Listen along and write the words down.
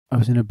I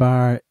was in a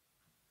bar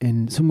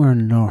in somewhere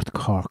in North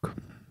Cork,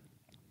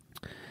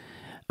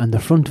 and the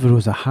front of it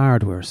was a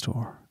hardware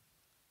store,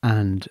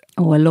 and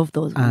I love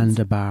those ones. And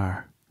a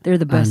bar. They're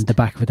the best. And the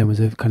back of it then was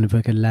a kind of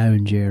like a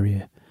lounge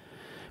area.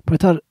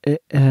 But I thought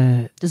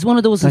there's one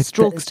of those in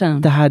Strokes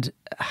Town. They had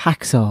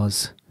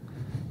hacksaws,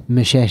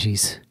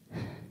 machetes,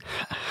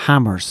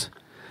 hammers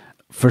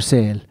for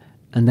sale,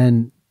 and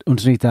then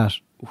underneath that,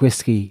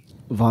 whiskey,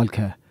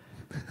 vodka,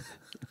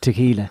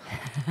 tequila.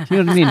 Do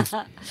you know what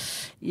I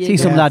mean? See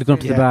some lad going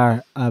up to the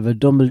bar, I have a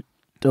double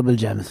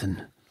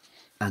Jameson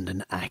and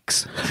an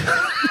axe.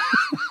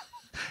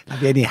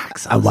 Have you any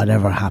axes? And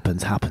whatever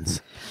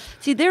happens.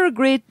 See, they're a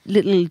great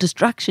little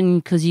distraction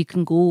because you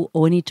can go,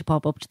 I need to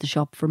pop up to the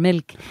shop for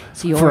milk.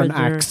 So you for an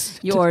axe.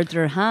 You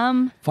order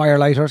ham,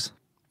 Firelighters,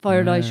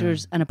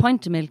 and a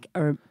pint of milk,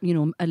 or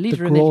a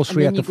litre of milk,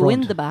 and then you go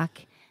in the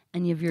back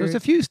and you have your... There's a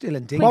few still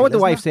in Dingle. What would the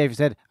wife say if you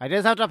said, I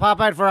just have to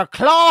pop out for a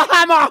claw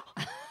hammer?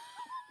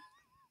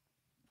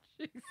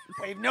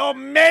 We've no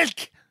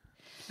milk.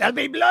 There'll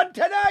be blood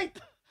tonight.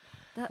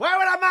 Where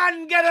would a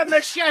man get a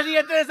machete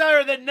at this hour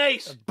of the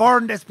night?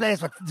 Burn this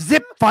place with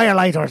zip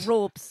firelighters.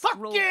 Ropes. Fuck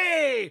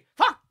ye!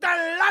 Fuck the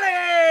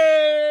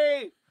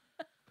laddie!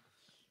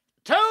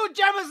 2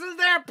 Jamesons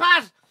there,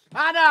 Pat,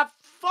 and a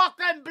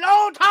fucking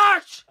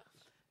blowtorch!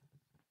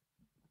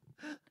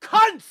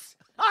 Cunts!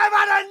 I've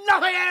had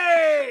enough of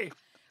ye!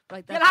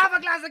 Right, you'll have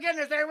a glass of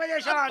Guinness there, will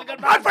you, Sean? Good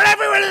for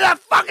everyone in the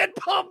fucking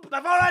pub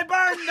before I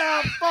burn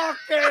the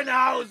fucking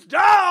house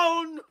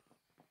down!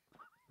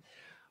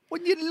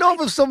 Wouldn't you love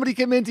if somebody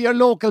came into your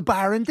local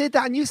bar and did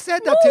that? And you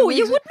said that 2 weeks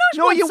ago. You would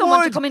not want someone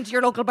would. to come into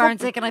your local bar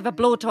and say, can I have a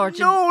blowtorch?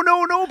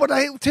 No. But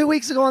 2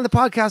 weeks ago on the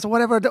podcast or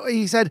whatever,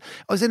 he said,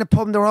 I was in a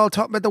pub and they were all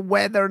talking about the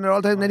weather and they're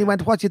all talking. And then he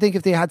went, what do you think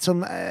if they had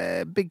some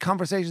big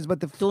conversations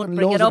about the... Don't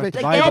bring it up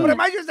again. No, but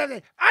imagine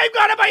something. I'm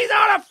going to buy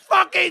all a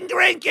fucking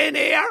drink in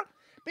here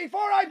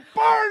before I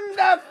burn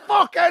the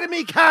fuck out of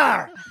me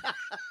car.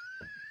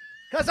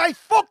 Because I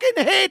fucking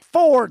hate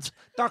Fords.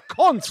 They're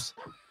cunts.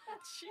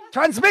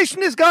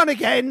 Transmission is gone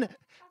again.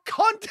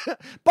 Cunt.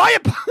 Buy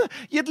a...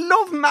 You'd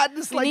love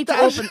madness like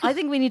that. I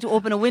think we need to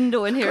open a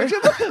window in here.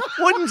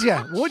 Wouldn't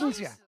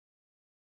you?